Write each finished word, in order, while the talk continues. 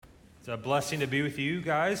It's a blessing to be with you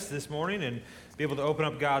guys this morning and be able to open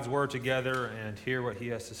up God's Word together and hear what He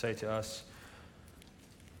has to say to us.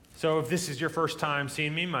 So if this is your first time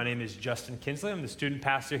seeing me, my name is Justin Kinsley. I'm the student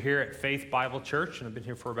pastor here at Faith Bible Church, and I've been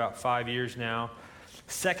here for about 5 years now.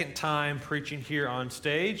 Second time preaching here on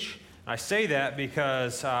stage. I say that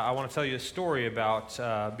because I want to tell you a story about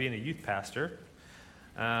being a youth pastor.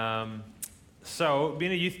 So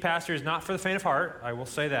being a youth pastor is not for the faint of heart, I will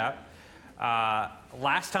say that.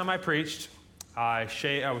 Last time I preached, I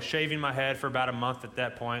was shaving my head for about a month at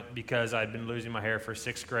that point because I'd been losing my hair from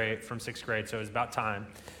sixth grade, so it was about time.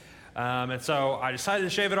 And so I decided to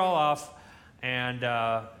shave it all off, and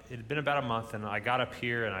it had been about a month, and I got up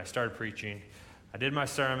here and I started preaching. I did my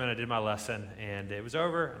sermon, I did my lesson, and it was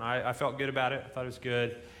over, and I felt good about it. I thought it was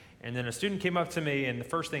good. And then a student came up to me, and the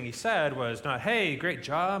first thing he said was not, "Hey, great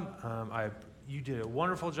job. You did a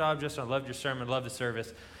wonderful job, Justin. I loved your sermon, loved the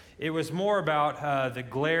service." It was more about the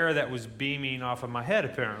glare that was beaming off of my head,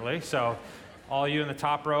 apparently. So all you in the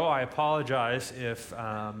top row, I apologize if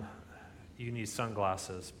you need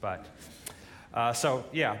sunglasses. But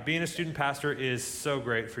being a student pastor is so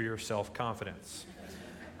great for your self-confidence.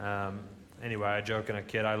 Anyway, I joke and I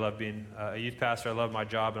kid. I love being a youth pastor. I love my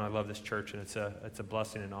job, and I love this church, and it's a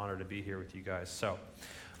blessing and honor to be here with you guys. So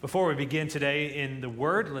before we begin today in the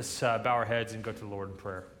Word, let's bow our heads and go to the Lord in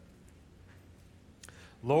prayer.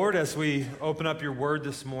 Lord, as we open up your Word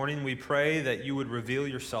this morning, we pray that you would reveal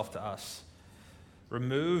yourself to us.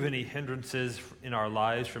 Remove any hindrances in our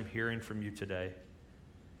lives from hearing from you today.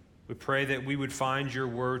 We pray that we would find your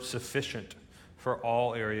Word sufficient for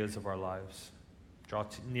all areas of our lives. Draw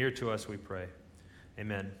near to us, we pray.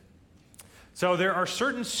 Amen. So there are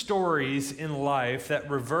certain stories in life that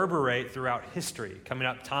reverberate throughout history, coming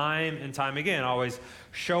up time and time again, always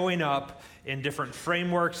showing up in different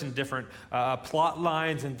frameworks and different plot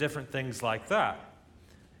lines and different things like that.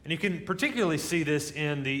 And you can particularly see this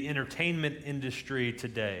in the entertainment industry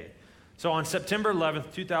today. So on September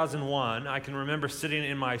 11th, 2001, I can remember sitting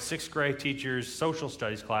in my sixth grade teacher's social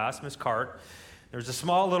studies class, Miss Cart. There was a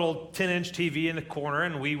small little 10-inch TV in the corner,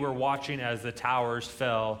 and we were watching as the towers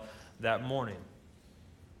fell that morning.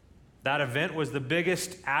 That event was the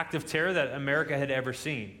biggest act of terror that America had ever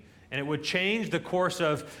seen. And it would change the course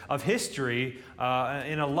of history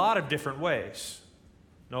in a lot of different ways.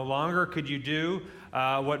 No longer could you do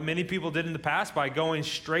what many people did in the past by going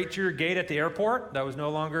straight to your gate at the airport. That was no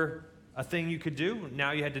longer a thing you could do.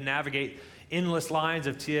 Now you had to navigate endless lines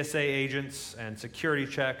of TSA agents and security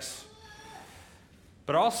checks.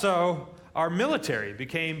 But also, our military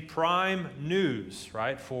became prime news,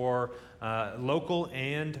 right, for local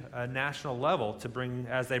and national level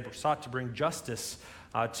as they sought to bring justice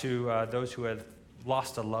to those who had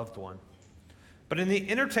lost a loved one. But in the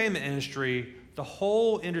entertainment industry, the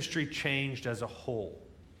whole industry changed as a whole.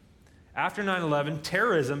 After 9/11,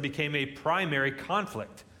 terrorism became a primary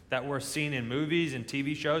conflict that we're seeing in movies and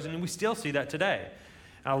TV shows, and we still see that today.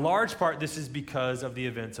 And a large part, this is because of the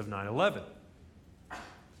events of 9/11.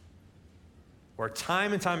 Where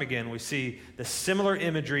time and time again we see the similar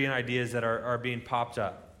imagery and ideas that are being popped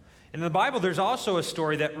up. In the Bible, there's also a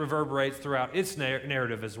story that reverberates throughout its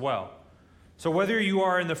narrative as well. So whether you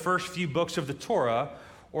are in the first few books of the Torah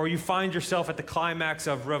or you find yourself at the climax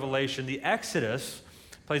of Revelation, the Exodus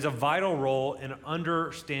plays a vital role in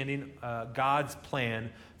understanding God's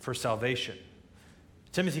plan for salvation.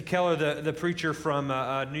 Timothy Keller, the preacher from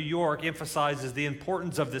New York, emphasizes the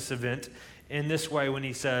importance of this event in this way when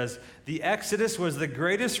he says, "The Exodus was the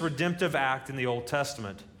greatest redemptive act in the Old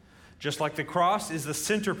Testament. Just like the cross is the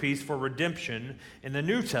centerpiece for redemption in the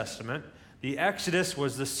New Testament, the Exodus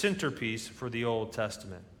was the centerpiece for the Old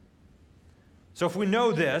Testament." So if we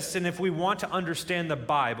know this, and if we want to understand the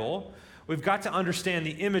Bible, we've got to understand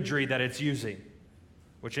the imagery that it's using,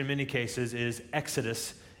 which in many cases is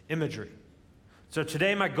Exodus imagery. So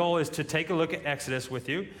today my goal is to take a look at Exodus with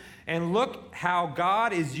you and look how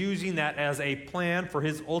God is using that as a plan for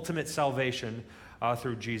his ultimate salvation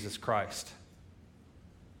through Jesus Christ.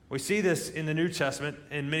 We see this in the New Testament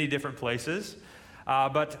in many different places,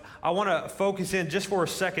 but I want to focus in just for a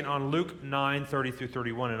second on Luke 9:30 through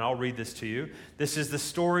 31, and I'll read this to you. This is the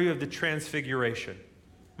story of the Transfiguration.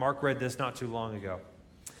 Mark read this not too long ago.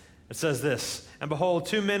 It says this, "And behold,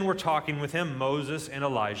 two men were talking with him, Moses and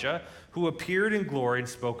Elijah, who appeared in glory and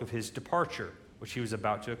spoke of his departure, which he was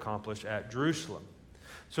about to accomplish at Jerusalem."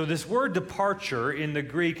 So this word departure in the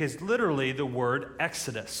Greek is literally the word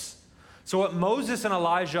Exodus. So what Moses and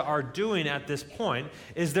Elijah are doing at this point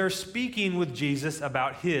is they're speaking with Jesus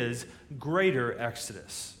about his greater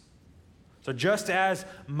Exodus. So just as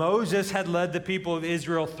Moses had led the people of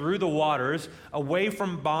Israel through the waters, away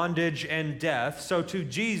from bondage and death, so too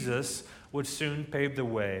Jesus would soon pave the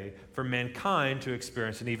way for mankind to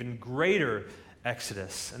experience an even greater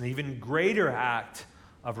exodus, an even greater act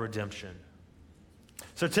of redemption.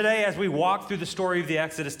 So today, as we walk through the story of the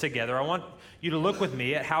Exodus together, I want you to look with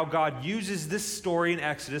me at how God uses this story in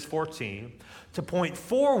Exodus 14 to point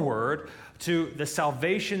forward to the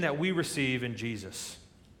salvation that we receive in Jesus.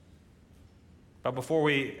 But before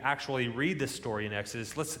we actually read this story in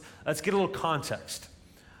Exodus, let's get a little context.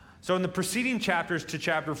 So in the preceding chapters to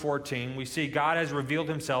chapter 14, we see God has revealed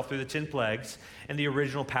himself through the 10 plagues and the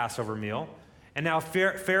original Passover meal. And now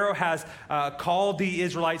Pharaoh has called the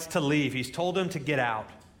Israelites to leave. He's told them to get out.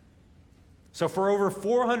 So for over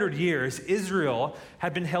 400 years, Israel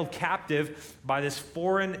had been held captive by this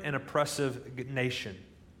foreign and oppressive nation.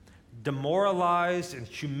 Demoralized and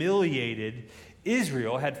humiliated,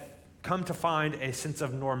 Israel had come to find a sense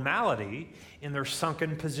of normality in their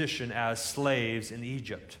sunken position as slaves in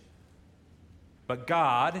Egypt. But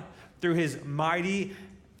God, through his mighty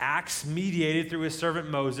acts mediated through his servant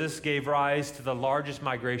Moses, gave rise to the largest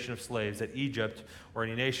migration of slaves that Egypt or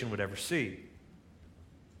any nation would ever see.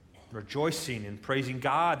 Rejoicing and praising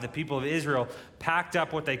God, the people of Israel packed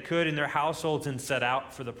up what they could in their households and set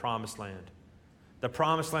out for the promised land. The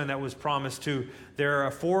promised land that was promised to their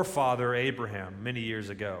forefather Abraham many years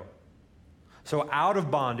ago. So out of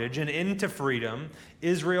bondage and into freedom,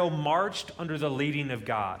 Israel marched under the leading of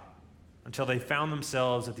God until they found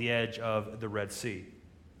themselves at the edge of the Red Sea.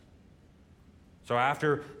 So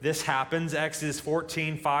after this happens, Exodus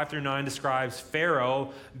 14, 5-9 describes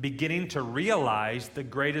Pharaoh beginning to realize the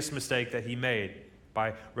greatest mistake that he made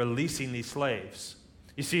by releasing these slaves.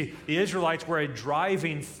 You see, the Israelites were a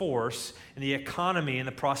driving force in the economy and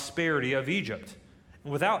the prosperity of Egypt.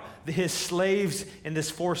 And without his slaves in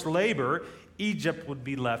this forced labor, Egypt would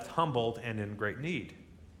be left humbled and in great need.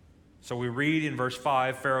 So we read in verse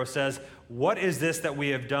 5, Pharaoh says, "What is this that we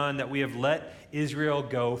have done, that we have let Israel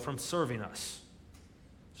go from serving us?"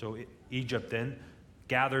 So Egypt then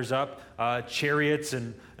gathers up chariots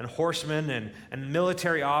and horsemen and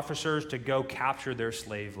military officers to go capture their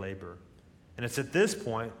slave labor. And it's at this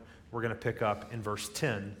point we're going to pick up in verse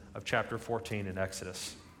 10 of chapter 14 in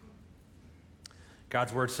Exodus.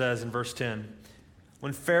 God's word says in verse 10,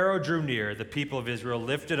 "When Pharaoh drew near, the people of Israel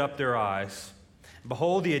lifted up their eyes.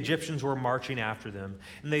 Behold, the Egyptians were marching after them,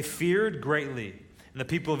 and they feared greatly. And the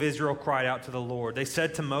people of Israel cried out to the Lord. They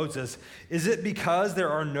said to Moses, 'Is it because there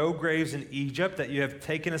are no graves in Egypt that you have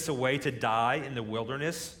taken us away to die in the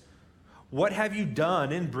wilderness? What have you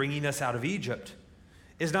done in bringing us out of Egypt?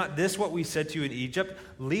 Is not this what we said to you in Egypt?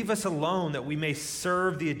 Leave us alone that we may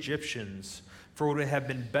serve the Egyptians. For it would have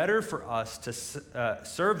been better for us to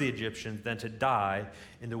serve the Egyptians than to die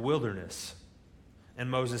in the wilderness.' And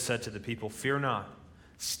Moses said to the people, 'Fear not,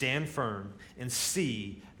 stand firm, and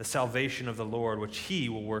see the salvation of the Lord, which he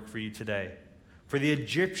will work for you today. For the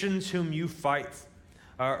Egyptians whom you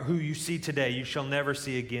see today, you shall never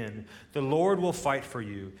see again. The Lord will fight for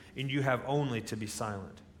you, and you have only to be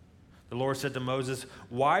silent.' The Lord said to Moses,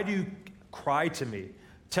 'Why do you cry to me?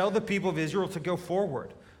 Tell the people of Israel to go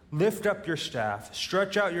forward. Lift up your staff,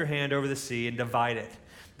 stretch out your hand over the sea, and divide it,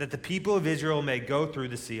 that the people of Israel may go through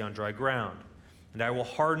the sea on dry ground. And I will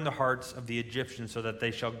harden the hearts of the Egyptians so that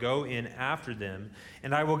they shall go in after them,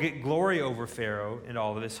 and I will get glory over Pharaoh and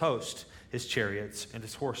all of his host, his chariots, and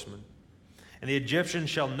his horsemen. And the Egyptians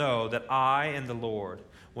shall know that I am the Lord,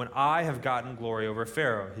 when I have gotten glory over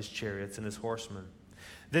Pharaoh, his chariots, and his horsemen.'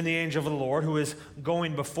 Then the angel of the Lord, who is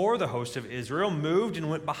going before the host of Israel, moved and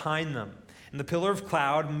went behind them. And the pillar of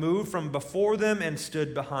cloud moved from before them and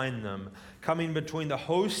stood behind them, coming between the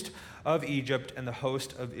host of Egypt and the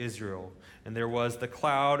host of Israel. And there was the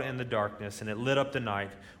cloud and the darkness, and it lit up the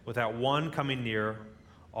night, without one coming near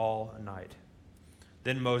all night.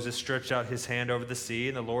 Then Moses stretched out his hand over the sea,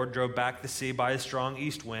 and the Lord drove back the sea by a strong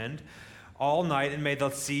east wind all night and made the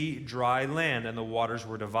sea dry land, and the waters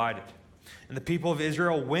were divided. And the people of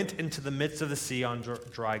Israel went into the midst of the sea on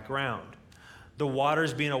dry ground, the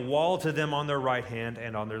waters being a wall to them on their right hand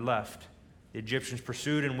and on their left. The Egyptians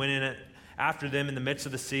pursued and went in it after them in the midst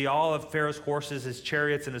of the sea, all of Pharaoh's horses, his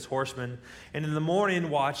chariots, and his horsemen. And in the morning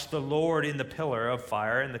watched the Lord in the pillar of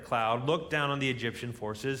fire and the cloud, looked down on the Egyptian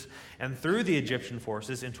forces, and threw the Egyptian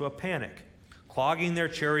forces into a panic, clogging their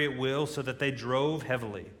chariot wheels so that they drove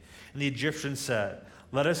heavily. And the Egyptians said,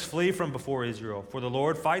 'Let us flee from before Israel, for the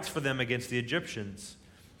Lord fights for them against the Egyptians.'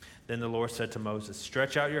 Then the Lord said to Moses,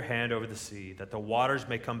 "Stretch out your hand over the sea, that the waters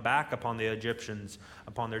may come back upon the Egyptians,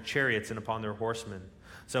 upon their chariots, and upon their horsemen."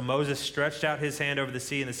 So Moses stretched out his hand over the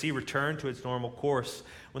sea, and the sea returned to its normal course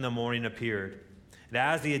when the morning appeared. And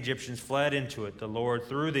as the Egyptians fled into it, the Lord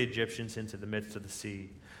threw the Egyptians into the midst of the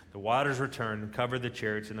sea. The waters returned and covered the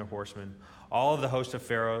chariots and their horsemen, all of the host of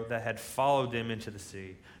Pharaoh that had followed them into the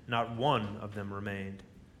sea. Not one of them remained.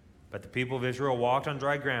 But the people of Israel walked on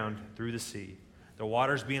dry ground through the sea, the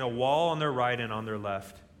waters being a wall on their right and on their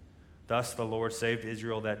left. Thus the Lord saved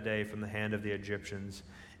Israel that day from the hand of the Egyptians,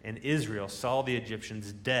 and Israel saw the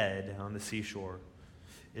Egyptians dead on the seashore.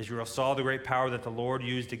 Israel saw the great power that the Lord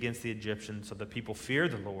used against the Egyptians, so the people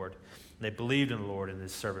feared the Lord, and they believed in the Lord and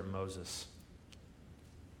his servant Moses.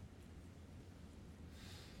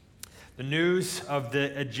 The news of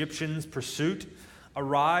the Egyptians' pursuit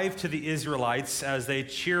arrived to the Israelites as they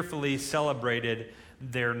cheerfully celebrated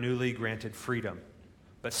their newly granted freedom.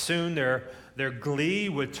 But soon their glee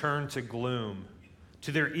would turn to gloom.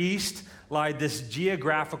 To their east lied this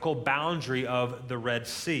geographical boundary of the Red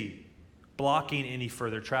Sea, blocking any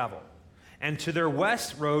further travel. And to their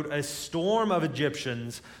west rode a storm of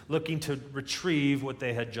Egyptians looking to retrieve what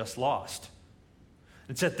they had just lost.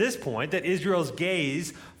 It's at this point that Israel's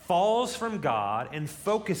gaze falls from God and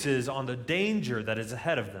focuses on the danger that is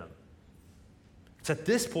ahead of them. It's at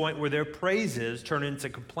this point where their praises turn into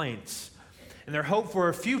complaints, and their hope for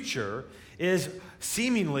a future is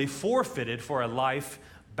seemingly forfeited for a life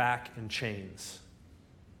back in chains.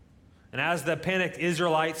 And as the panicked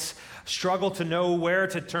Israelites struggle to know where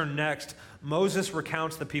to turn next, Moses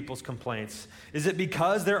recounts the people's complaints. "Is it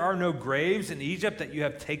because there are no graves in Egypt that you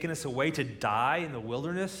have taken us away to die in the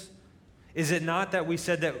wilderness? Is it not that we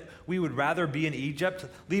said that we would rather be in Egypt?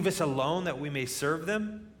 Leave us alone that we may serve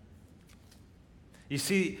them?" You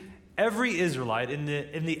see, every Israelite in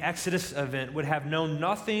the Exodus event would have known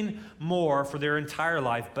nothing more for their entire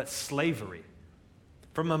life but slavery.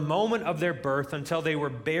 From the moment of their birth until they were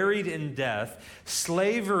buried in death,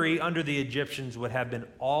 slavery under the Egyptians would have been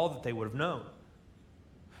all that they would have known.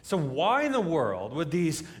 So why in the world would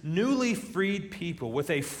these newly freed people, with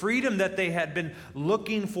a freedom that they had been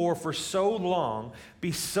looking for so long,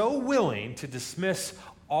 be so willing to dismiss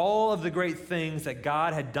all of the great things that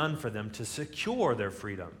God had done for them to secure their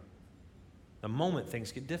freedom the moment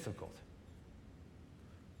things get difficult?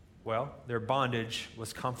 Well, their bondage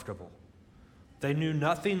was comfortable. They knew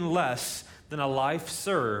nothing less than a life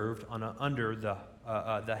served under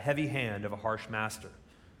the heavy hand of a harsh master.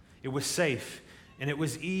 It was safe and it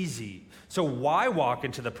was easy. So why walk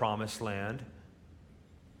into the promised land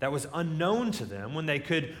that was unknown to them when they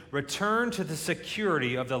could return to the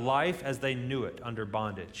security of the life as they knew it under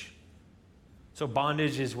bondage? So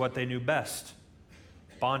bondage is what they knew best.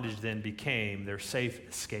 Bondage then became their safe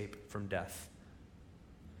escape from death.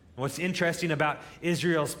 What's interesting about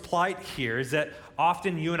Israel's plight here is that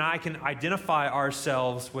often you and I can identify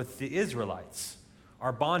ourselves with the Israelites.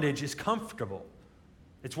 Our bondage is comfortable.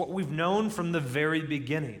 It's what we've known from the very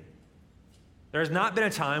beginning. There's not been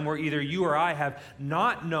a time where either you or I have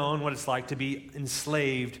not known what it's like to be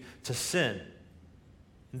enslaved to sin.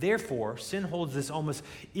 Therefore, sin holds this almost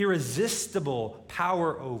irresistible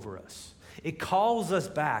power over us. It calls us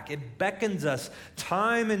back. It beckons us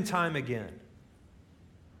time and time again.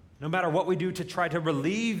 No matter what we do to try to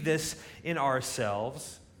relieve this in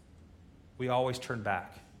ourselves, we always turn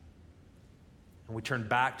back. And we turn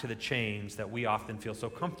back to the chains that we often feel so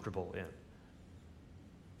comfortable in.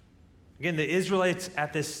 Again, the Israelites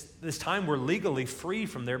at this time were legally free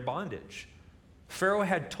from their bondage. Pharaoh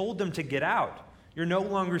had told them to get out. You're no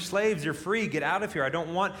longer slaves. You're free. Get out of here. I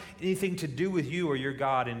don't want anything to do with you or your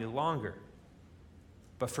God any longer.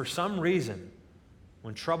 But for some reason,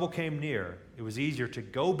 when trouble came near, it was easier to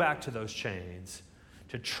go back to those chains,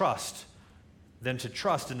 to trust, than to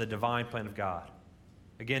trust in the divine plan of God.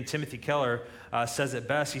 Again, Timothy Keller says it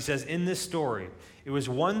best. He says, in this story, it was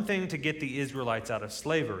one thing to get the Israelites out of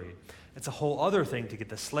slavery. It's a whole other thing to get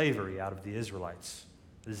the slavery out of the Israelites.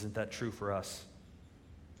 Isn't that true for us?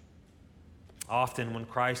 Often when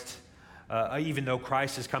Christ, even though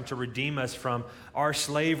Christ has come to redeem us from our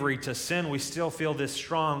slavery to sin, we still feel this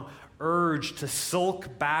strong urge to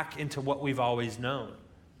sulk back into what we've always known.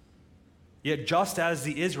 Yet just as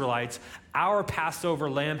the Israelites, our Passover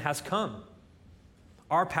lamb has come.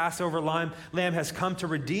 Our Passover lamb has come to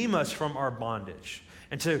redeem us from our bondage.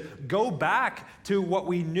 And to go back to what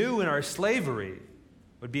we knew in our slavery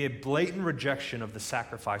would be a blatant rejection of the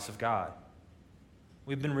sacrifice of God.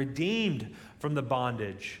 We've been redeemed from the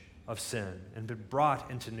bondage of sin and been brought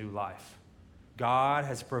into new life. God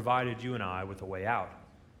has provided you and I with a way out.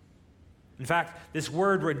 In fact, this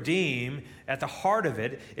word redeem, at the heart of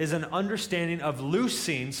it, is an understanding of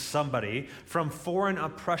loosing somebody from foreign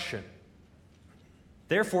oppression.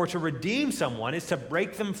 Therefore, to redeem someone is to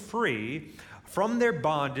break them free from their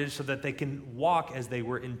bondage so that they can walk as they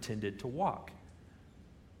were intended to walk.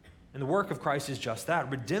 And the work of Christ is just that,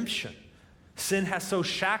 redemption. Sin has so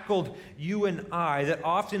shackled you and I that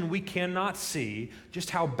often we cannot see just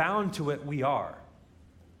how bound to it we are.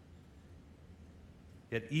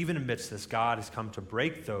 Yet even amidst this, God has come to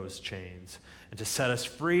break those chains and to set us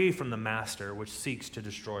free from the master which seeks to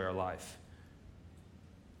destroy our life.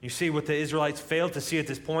 You see, what the Israelites failed to see at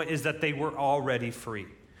this point is that they were already free.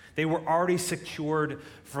 They were already secured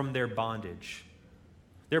from their bondage.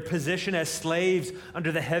 Their position as slaves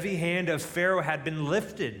under the heavy hand of Pharaoh had been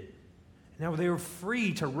lifted. Now they were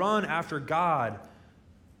free to run after God.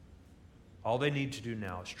 All they need to do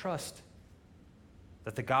now is trust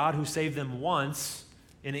that the God who saved them once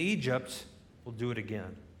in Egypt will do it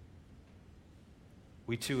again.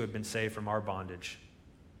 We too have been saved from our bondage.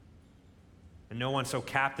 And no one so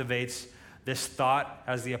captivates this thought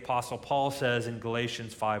as the Apostle Paul says in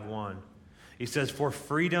Galatians 5:1. He says, "For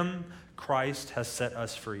freedom Christ has set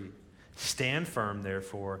us free. Stand firm,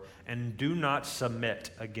 therefore, and do not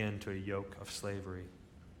submit again to a yoke of slavery."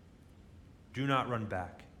 Do not run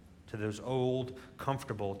back to those old,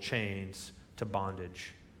 comfortable chains to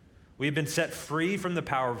bondage. We have been set free from the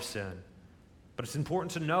power of sin. But it's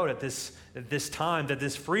important to note at this time that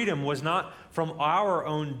this freedom was not from our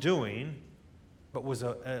own doing, but was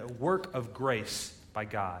a work of grace by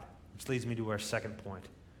God. Which leads me to our second point.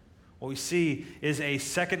 What we see is a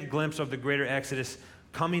second glimpse of the greater Exodus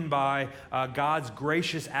coming by God's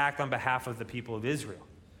gracious act on behalf of the people of Israel.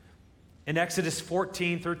 In Exodus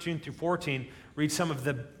 14, 13 through 14, read some of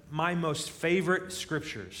my most favorite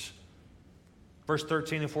scriptures. Verse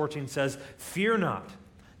 13 and 14 says, "Fear not,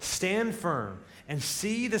 stand firm, and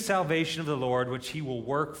see the salvation of the Lord, which he will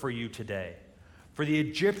work for you today. For the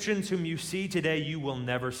Egyptians whom you see today, you will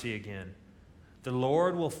never see again. The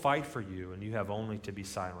Lord will fight for you, and you have only to be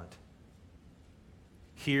silent."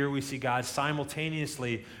 Here we see God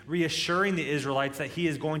simultaneously reassuring the Israelites that he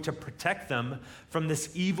is going to protect them from this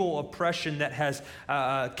evil oppression that has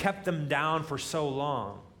kept them down for so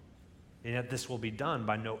long. And yet this will be done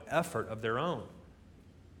by no effort of their own.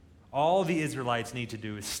 All the Israelites need to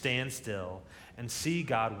do is stand still and see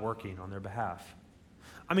God working on their behalf.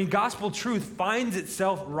 I mean, gospel truth finds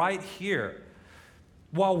itself right here.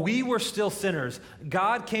 While we were still sinners,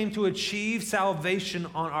 God came to achieve salvation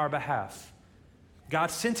on our behalf. God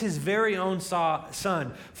sent his very own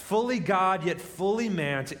son, fully God yet fully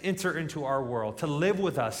man, to enter into our world, to live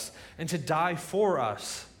with us, and to die for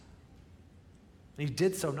us. And he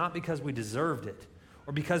did so not because we deserved it,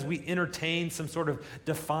 or because we entertained some sort of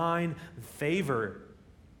divine favor,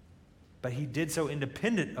 but he did so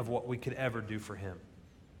independent of what we could ever do for him.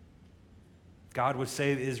 God would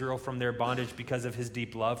save Israel from their bondage because of his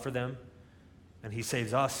deep love for them, and he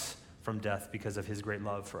saves us from death because of his great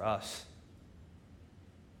love for us.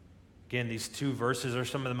 Again, these two verses are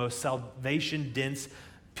some of the most salvation-dense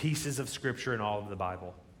pieces of Scripture in all of the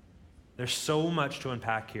Bible. There's so much to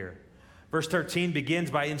unpack here. Verse 13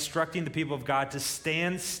 begins by instructing the people of God to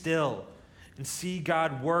stand still and see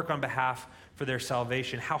God work on behalf for their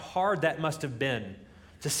salvation. How hard that must have been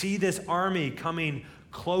to see this army coming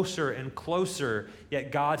closer and closer,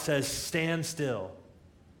 yet God says, "Stand still."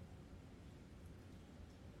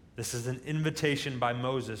 This is an invitation by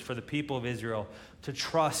Moses for the people of Israel to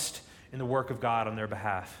trust in the work of God on their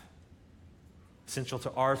behalf. Essential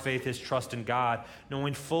to our faith is trust in God,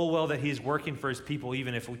 knowing full well that he is working for his people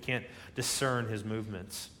even if we can't discern his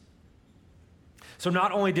movements. So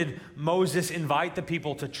not only did Moses invite the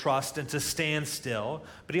people to trust and to stand still,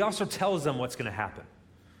 but he also tells them what's going to happen.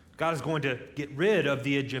 God is going to get rid of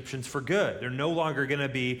the Egyptians for good. They're no longer going to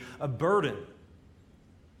be a burden.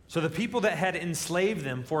 So the people that had enslaved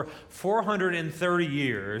them for 430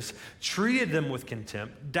 years, treated them with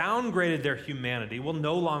contempt, downgraded their humanity, will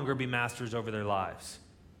no longer be masters over their lives.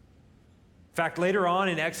 In fact, later on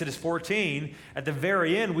in Exodus 14, at the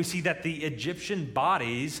very end, we see that the Egyptian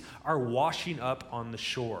bodies are washing up on the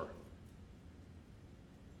shore.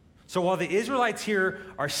 So while the Israelites here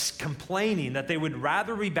are complaining that they would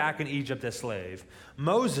rather be back in Egypt as slave,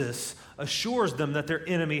 Moses assures them that their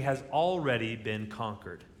enemy has already been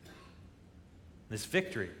conquered. This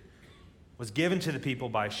victory was given to the people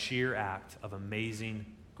by sheer act of amazing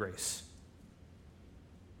grace.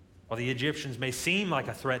 While the Egyptians may seem like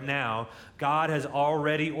a threat now, God has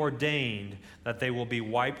already ordained that they will be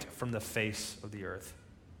wiped from the face of the earth.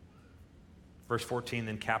 Verse 14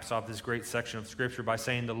 then caps off this great section of Scripture by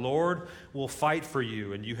saying, "The Lord will fight for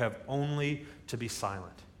you, and you have only to be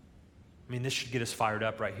silent." I mean, this should get us fired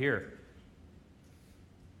up right here.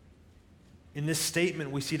 In this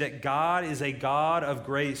statement, we see that God is a God of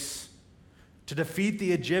grace. To defeat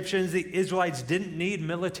the Egyptians, the Israelites didn't need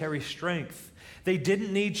military strength. They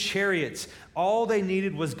didn't need chariots. All they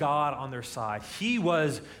needed was God on their side. He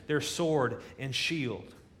was their sword and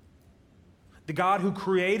shield. The God who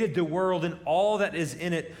created the world and all that is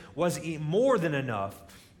in it was more than enough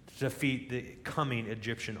to defeat the coming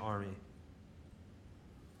Egyptian army.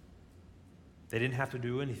 They didn't have to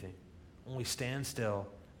do anything, only stand still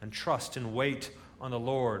and trust and wait on the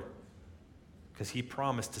Lord, because He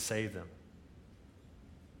promised to save them.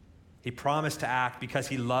 He promised to act because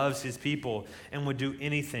He loves His people and would do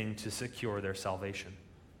anything to secure their salvation.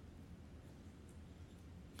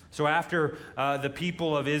 So after the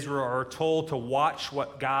people of Israel are told to watch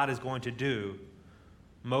what God is going to do,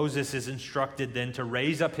 Moses is instructed then to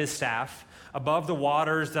raise up his staff above the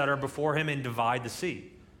waters that are before him and divide the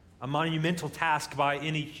sea. A monumental task by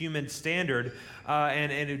any human standard,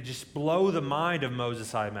 and it would just blow the mind of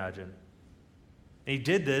Moses, I imagine. And he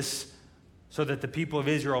did this so that the people of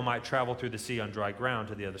Israel might travel through the sea on dry ground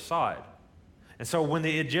to the other side. And so when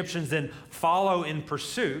the Egyptians then follow in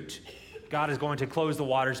pursuit, God is going to close the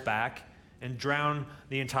waters back and drown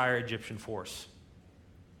the entire Egyptian force.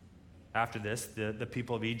 After this, the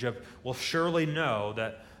people of Egypt will surely know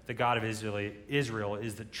that the God of Israel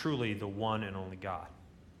is truly the one and only God.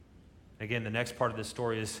 Again, the next part of this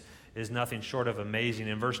story is nothing short of amazing.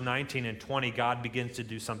 In verse 19 and 20, God begins to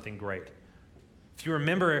do something great. If you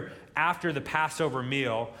remember, after the Passover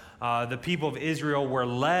meal, the people of Israel were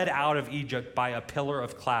led out of Egypt by a pillar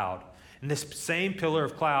of cloud. And this same pillar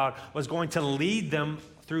of cloud was going to lead them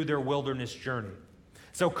through their wilderness journey.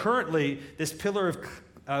 So currently, this pillar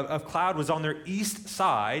of cloud was on their east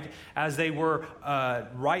side as they were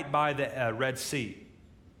right by the Red Sea.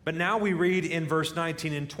 But now we read in verse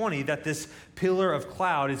 19 and 20 that this pillar of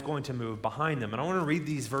cloud is going to move behind them. And I want to read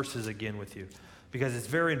these verses again with you because it's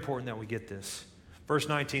very important that we get this. Verse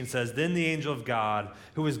 19 says, "Then the angel of God,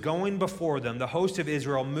 who was going before them, the host of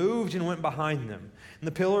Israel, moved and went behind them. And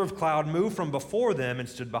the pillar of cloud moved from before them and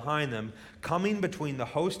stood behind them, coming between the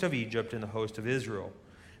host of Egypt and the host of Israel.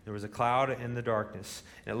 There was a cloud in the darkness,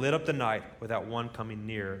 and it lit up the night without one coming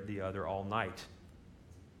near the other all night."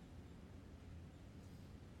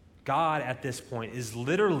 God at this point is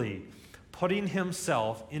literally putting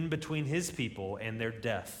Himself in between His people and their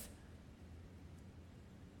death.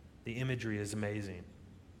 The imagery is amazing.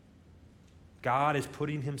 God is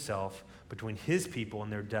putting Himself between His people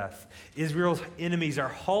and their death. Israel's enemies are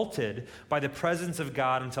halted by the presence of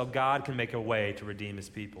God until God can make a way to redeem His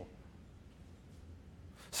people.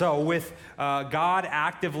 So with God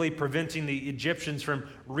actively preventing the Egyptians from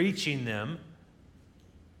reaching them,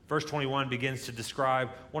 verse 21 begins to describe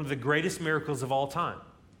one of the greatest miracles of all time.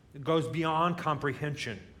 It goes beyond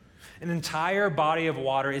comprehension. An entire body of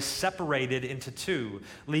water is separated into two,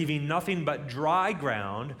 leaving nothing but dry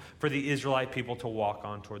ground for the Israelite people to walk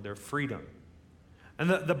on toward their freedom. And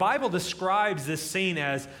the Bible describes this scene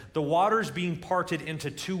as the waters being parted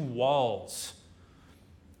into two walls.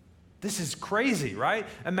 This is crazy, right?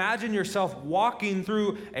 Imagine yourself walking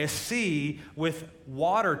through a sea with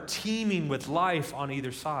water teeming with life on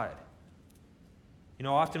either side. You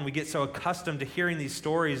know, often we get so accustomed to hearing these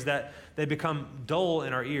stories that they become dull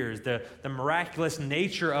in our ears. The miraculous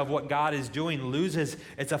nature of what God is doing loses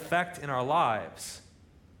its effect in our lives.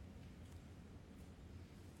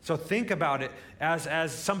 So think about it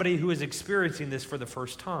as somebody who is experiencing this for the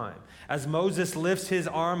first time. As Moses lifts his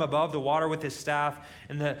arm above the water with his staff,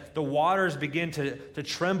 and the waters begin to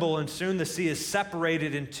tremble, and soon the sea is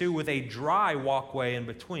separated in two with a dry walkway in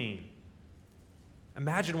between.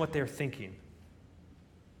 Imagine what they're thinking.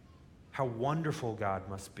 How wonderful God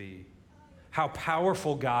must be. How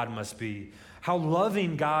powerful God must be. How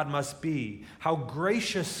loving God must be. How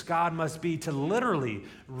gracious God must be to literally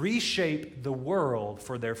reshape the world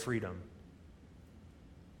for their freedom.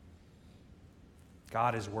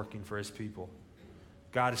 God is working for His people.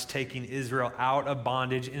 God is taking Israel out of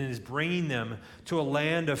bondage and is bringing them to a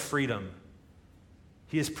land of freedom.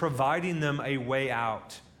 He is providing them a way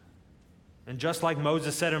out. And just like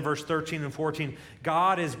Moses said in verse 13 and 14,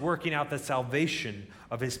 God is working out the salvation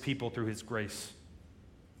of His people through His grace.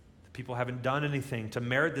 The people haven't done anything to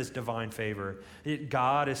merit this divine favor, yet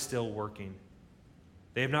God is still working.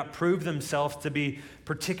 They have not proved themselves to be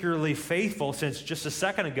particularly faithful, since just a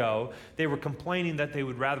second ago they were complaining that they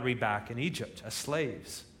would rather be back in Egypt as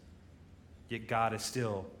slaves. Yet God is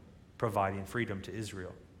still providing freedom to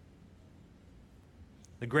Israel.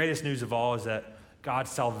 The greatest news of all is that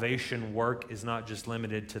God's salvation work is not just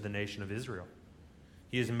limited to the nation of Israel.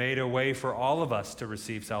 He has made a way for all of us to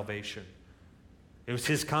receive salvation. It was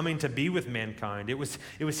his coming to be with mankind. It was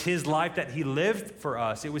his life that he lived for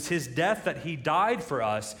us. It was his death that he died for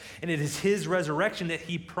us. And it is his resurrection that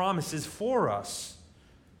he promises for us.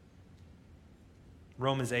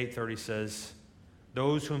 Romans 8:30 says,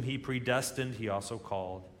 "Those whom he predestined, he also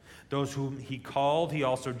called. Those whom he called, he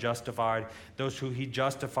also justified. Those whom he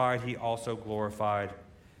justified, he also glorified."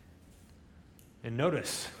 And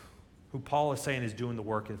notice who Paul is saying is doing the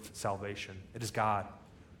work of salvation. It is God.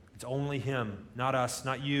 It's only him, not us,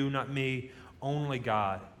 not you, not me. Only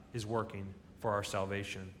God is working for our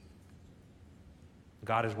salvation.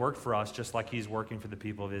 God has worked for us just like he's working for the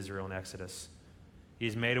people of Israel in Exodus.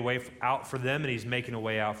 He's made a way out for them, and he's making a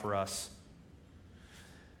way out for us.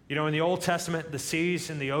 You know, in the Old Testament, the seas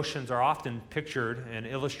and the oceans are often pictured and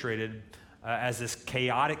illustrated as this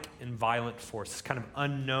chaotic and violent force, this kind of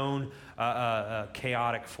unknown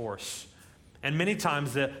chaotic force. And many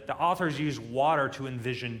times the authors use water to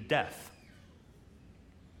envision death.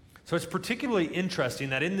 So it's particularly interesting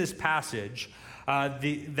that in this passage,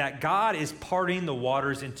 that God is parting the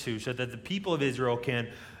waters in two so that the people of Israel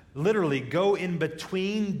can literally go in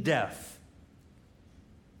between death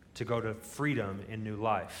to go to freedom and new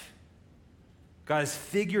life. God is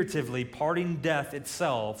figuratively parting death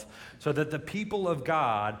itself so that the people of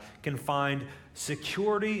God can find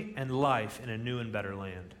security and life in a new and better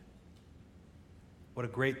land. What a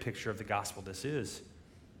great picture of the gospel this is.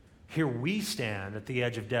 Here we stand at the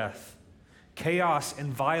edge of death. Chaos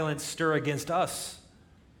and violence stir against us.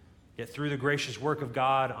 Yet through the gracious work of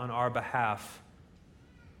God on our behalf,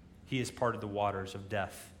 he has parted the waters of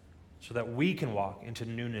death so that we can walk into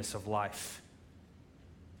newness of life.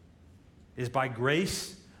 It is by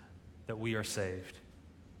grace that we are saved.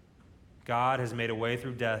 God has made a way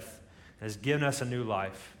through death and has given us a new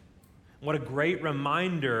life. What a great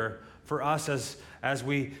reminder for us as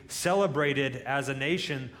we celebrated as a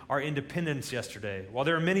nation our independence yesterday. While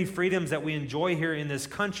there are many freedoms that we enjoy here in this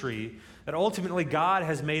country, that ultimately God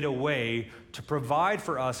has made a way to provide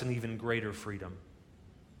for us an even greater freedom.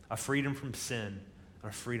 A freedom from sin,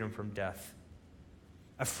 and a freedom from death.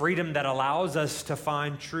 A freedom that allows us to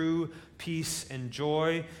find true peace and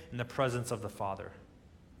joy in the presence of the Father.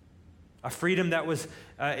 A freedom that was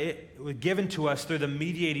given to us through the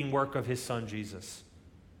mediating work of his Son, Jesus.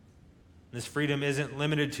 This freedom isn't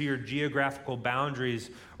limited to your geographical boundaries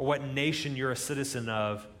or what nation you're a citizen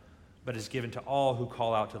of, but is given to all who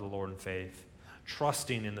call out to the Lord in faith,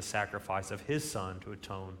 trusting in the sacrifice of his Son to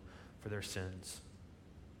atone for their sins.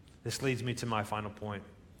 This leads me to my final point.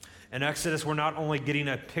 In Exodus, we're not only getting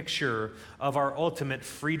a picture of our ultimate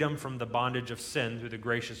freedom from the bondage of sin through the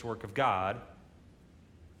gracious work of God,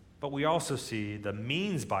 but we also see the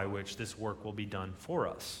means by which this work will be done for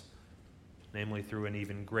us, namely through an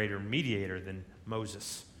even greater mediator than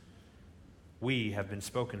Moses. We have been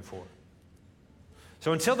spoken for.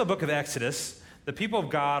 So until the book of Exodus, the people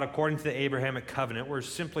of God, according to the Abrahamic covenant, were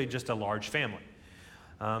simply just a large family.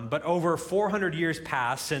 But over 400 years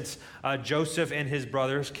passed since Joseph and his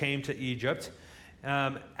brothers came to Egypt.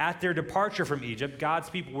 At their departure from Egypt,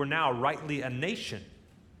 God's people were now rightly a nation.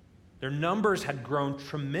 Their numbers had grown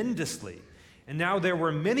tremendously, and now there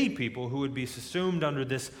were many people who would be subsumed under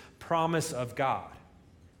this promise of God.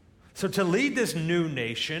 So to lead this new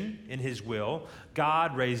nation in his will,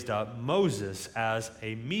 God raised up Moses as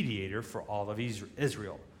a mediator for all of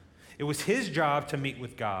Israel. It was his job to meet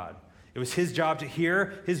with God. It was his job to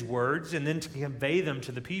hear his words and then to convey them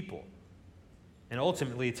to the people, and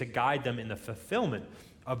ultimately to guide them in the fulfillment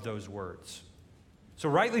of those words. So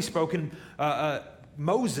rightly spoken,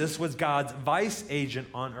 Moses was God's vice agent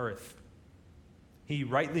on earth. He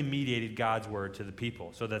rightly mediated God's word to the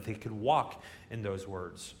people so that they could walk in those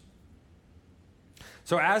words.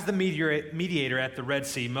 So as the mediator at the Red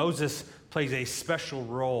Sea, Moses plays a special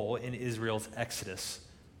role in Israel's exodus.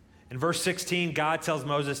 In verse 16, God tells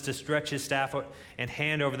Moses to stretch his staff and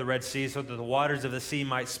hand over the Red Sea so that the waters of the sea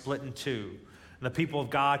might split in two, and the people of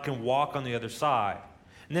God can walk on the other side.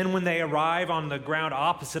 And then when they arrive on the ground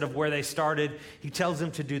opposite of where they started, he tells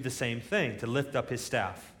them to do the same thing, to lift up his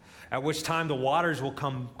staff, at which time the waters will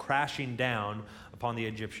come crashing down upon the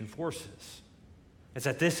Egyptian forces. It's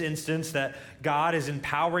at this instance that God is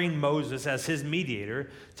empowering Moses as his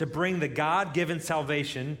mediator to bring the God-given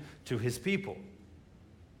salvation to his people.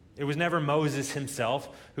 It was never Moses himself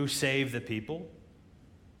who saved the people,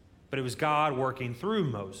 but it was God working through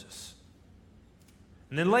Moses.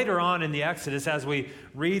 And then later on in the Exodus, as we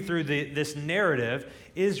read through this narrative,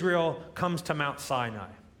 Israel comes to Mount Sinai.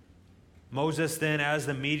 Moses then, as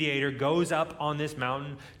the mediator, goes up on this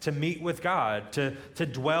mountain to meet with God, to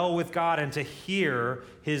dwell with God, and to hear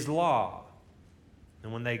his law.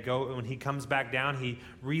 And when he comes back down, he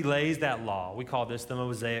relays that law. We call this the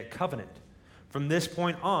Mosaic covenant. From this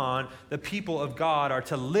point on, the people of God are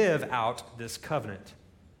to live out this covenant.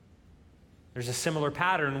 There's a similar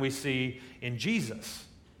pattern we see in Jesus.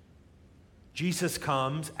 Jesus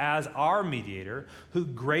comes as our mediator who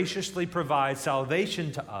graciously provides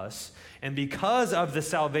salvation to us. And because of the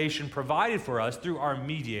salvation provided for us through our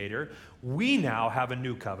mediator, we now have a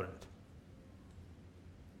new covenant.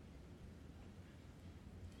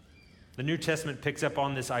 The New Testament picks up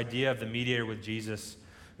on this idea of the mediator with Jesus,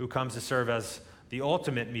 who comes to serve as the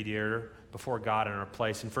ultimate mediator before God in our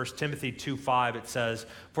place. In 1 Timothy 2:5 it says,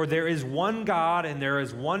 "For there is one God and there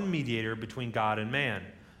is one mediator between God and man,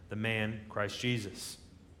 the man Christ Jesus."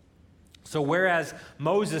 So whereas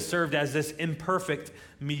Moses served as this imperfect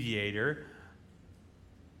mediator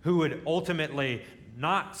who would ultimately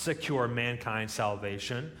not secure mankind's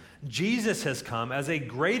salvation, Jesus has come as a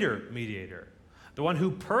greater mediator, the one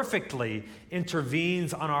who perfectly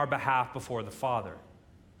intervenes on our behalf before the Father.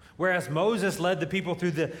 Whereas Moses led the people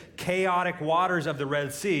through the chaotic waters of the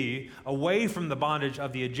Red Sea, away from the bondage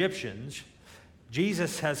of the Egyptians,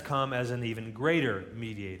 Jesus has come as an even greater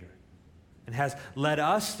mediator and has led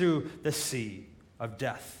us through the sea of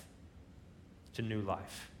death to new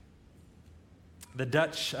life. The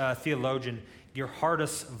Dutch theologian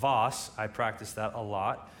Geerhardus Vos, I practice that a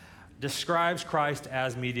lot, describes Christ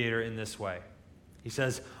as mediator in this way. He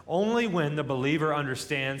says, "Only when the believer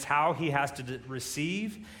understands how he has to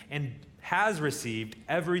receive and has received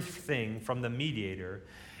everything from the mediator,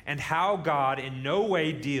 and how God in no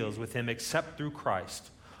way deals with him except through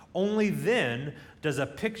Christ, only then does a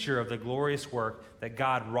picture of the glorious work that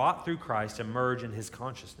God wrought through Christ emerge in his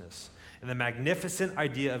consciousness, and the magnificent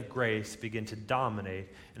idea of grace begin to dominate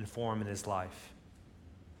and form in his life."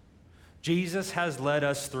 Jesus has led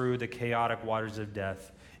us through the chaotic waters of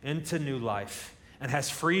death into new life, and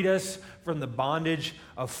has freed us from the bondage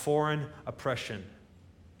of foreign oppression,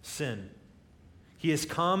 sin. He has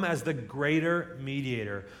come as the greater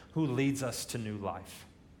mediator who leads us to new life.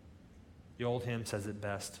 The old hymn says it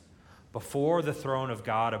best: "Before the throne of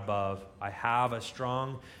God above, I have a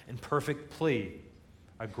strong and perfect plea,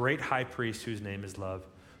 a great high priest whose name is love,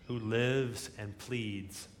 who lives and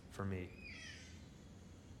pleads for me."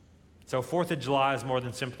 So 4th of July is more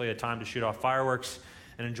than simply a time to shoot off fireworks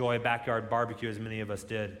and enjoy a backyard barbecue, as many of us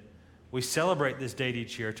did. We celebrate this date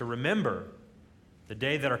each year to remember the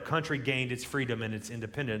day that our country gained its freedom and its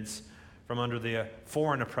independence from under the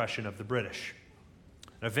foreign oppression of the British.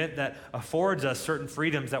 An event that affords us certain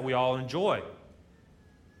freedoms that we all enjoy.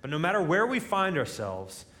 But no matter where we find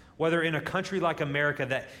ourselves, whether in a country like America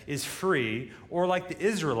that is free, or like the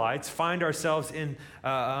Israelites find ourselves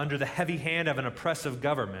under the heavy hand of an oppressive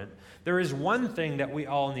government, there is one thing that we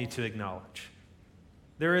all need to acknowledge.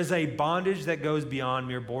 There is a bondage that goes beyond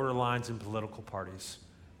mere borderlines and political parties.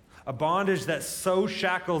 A bondage that so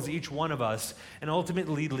shackles each one of us and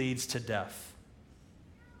ultimately leads to death.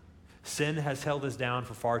 Sin has held us down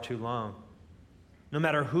for far too long. No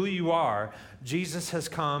matter who you are, Jesus has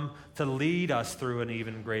come to lead us through an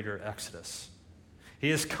even greater exodus.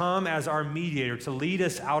 He has come as our mediator to lead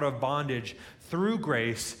us out of bondage through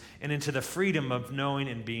grace and into the freedom of knowing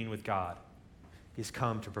and being with God. He's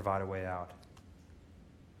come to provide a way out.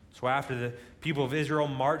 So after the people of Israel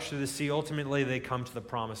march through the sea, ultimately they come to the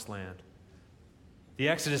promised land. The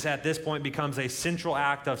Exodus at this point becomes a central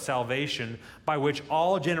act of salvation by which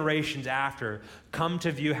all generations after come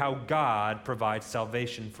to view how God provides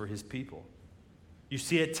salvation for his people. You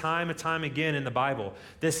see it time and time again in the Bible.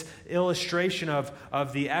 This illustration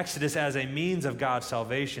of the Exodus as a means of God's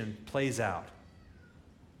salvation plays out.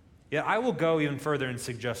 Yet I will go even further and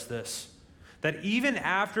suggest this: that even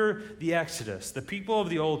after the Exodus, the people of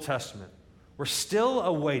the Old Testament were still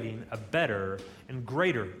awaiting a better and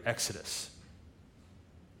greater Exodus.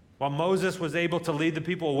 While Moses was able to lead the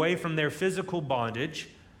people away from their physical bondage,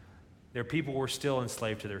 their people were still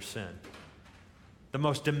enslaved to their sin. The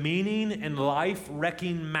most demeaning and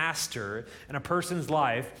life-wrecking master in a person's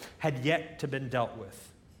life had yet to be dealt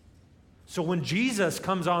with. So when Jesus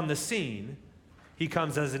comes on the scene, he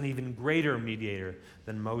comes as an even greater mediator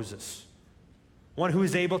than Moses. One who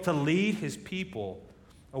is able to lead his people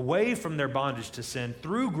away from their bondage to sin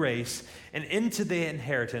through grace and into the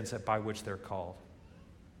inheritance by which they're called.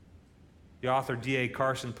 The author D.A.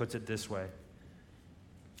 Carson puts it this way: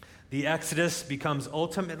 The Exodus becomes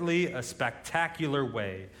ultimately a spectacular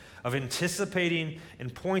way of anticipating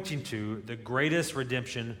and pointing to the greatest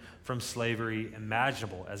redemption from slavery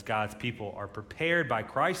imaginable as God's people are prepared by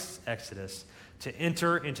Christ's Exodus to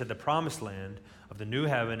enter into the promised land of the new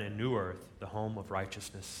heaven and new earth, the home of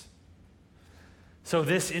righteousness. So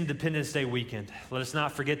this Independence Day weekend, let us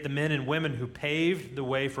not forget the men and women who paved the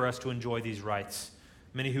way for us to enjoy these rights,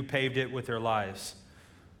 many who paved it with their lives.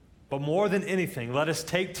 But more than anything, let us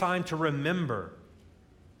take time to remember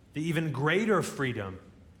the even greater freedom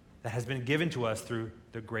that has been given to us through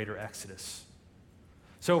the greater Exodus.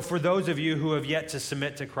 So for those of you who have yet to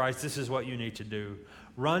submit to Christ, this is what you need to do.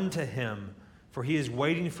 Run to him, for he is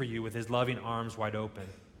waiting for you with his loving arms wide open.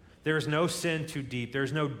 There is no sin too deep. There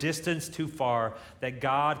is no distance too far that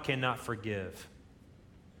God cannot forgive.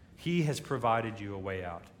 He has provided you a way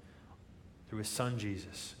out through his son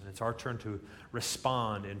Jesus, and it's our turn to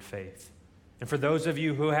respond in faith. And for those of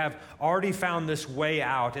you who have already found this way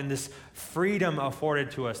out and this freedom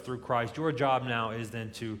afforded to us through Christ, your job now is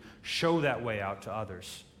then to show that way out to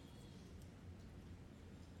others.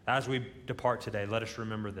 As we depart today, let us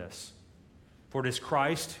remember this. For it is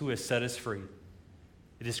Christ who has set us free.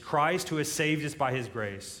 It is Christ who has saved us by his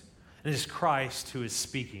grace. And it is Christ who is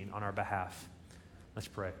speaking on our behalf. Let's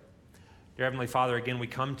pray. Dear Heavenly Father, again, we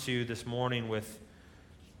come to you this morning with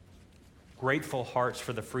grateful hearts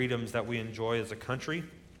for the freedoms that we enjoy as a country,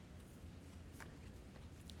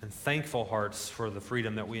 and thankful hearts for the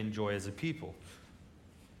freedom that we enjoy as a people,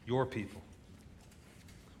 your people.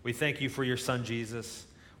 We thank you for your son, Jesus.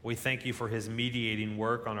 We thank you for his mediating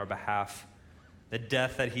work on our behalf, the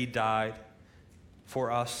death that he died for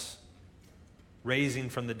us, raising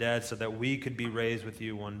from the dead so that we could be raised with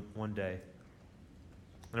you one day.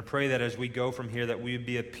 And I pray that as we go from here, that we would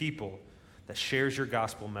be a people that shares your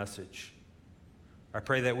gospel message. I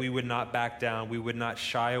pray that we would not back down. We would not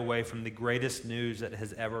shy away from the greatest news that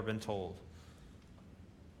has ever been told.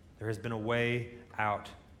 There has been a way out,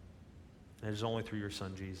 and it is only through your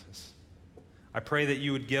son, Jesus. I pray that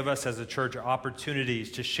you would give us as a church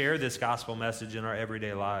opportunities to share this gospel message in our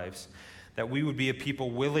everyday lives, that we would be a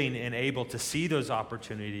people willing and able to see those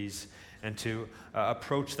opportunities and to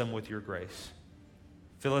approach them with your grace.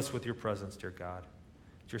 Fill us with your presence, dear God.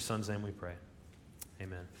 In your son's name we pray.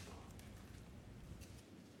 Amen.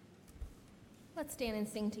 Let's stand and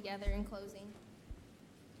sing together in closing.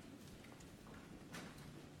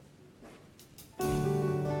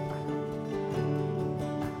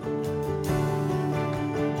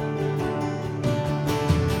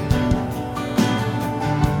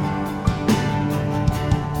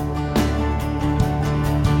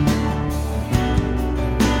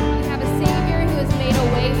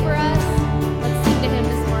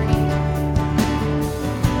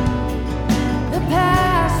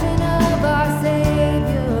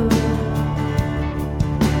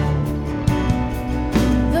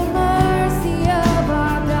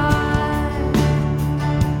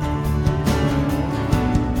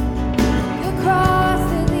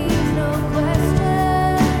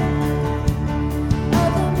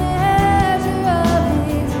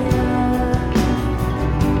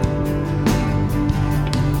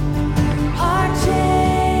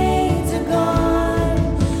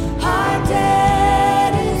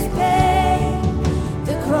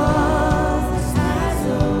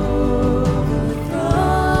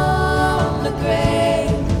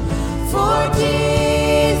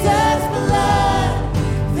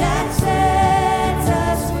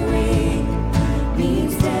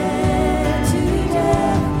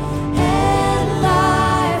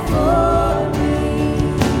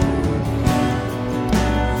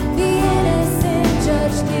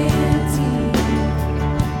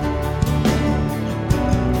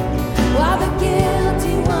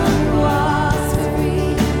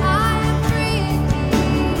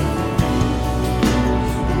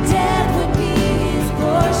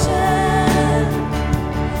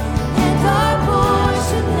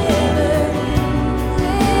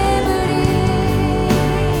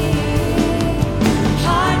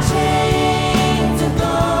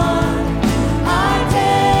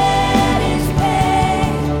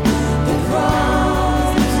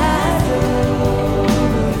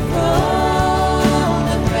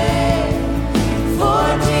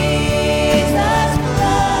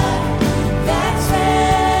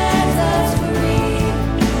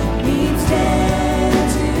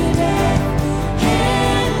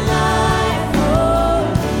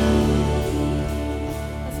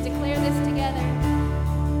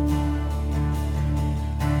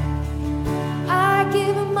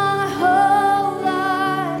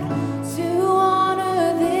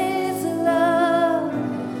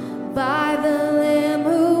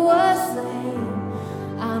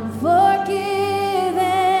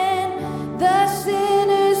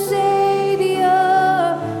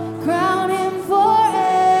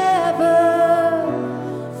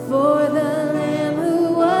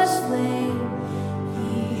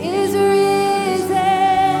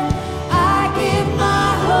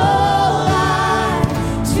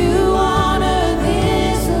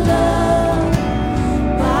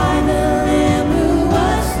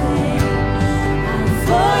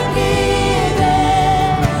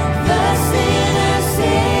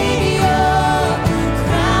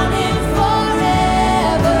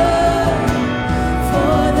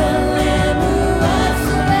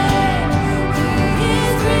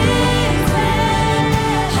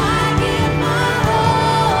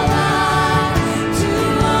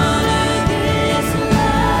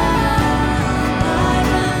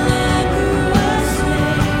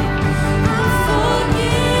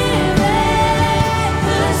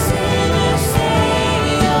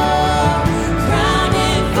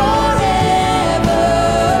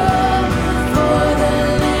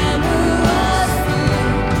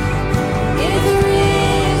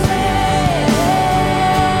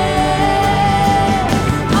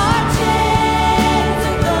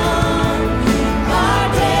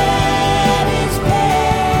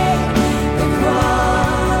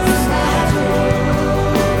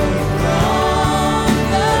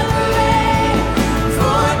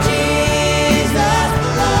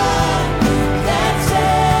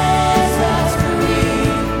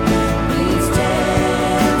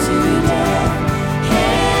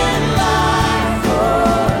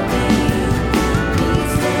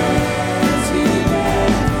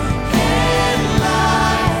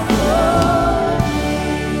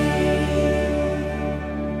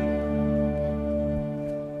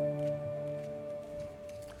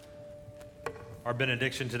 Our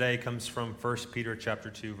benediction today comes from 1 Peter chapter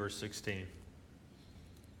 2, verse 16.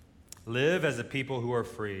 Live as a people who are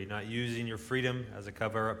free, not using your freedom as a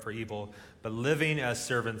cover-up for evil, but living as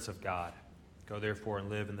servants of God. Go therefore and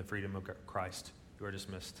live in the freedom of Christ. You are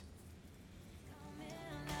dismissed.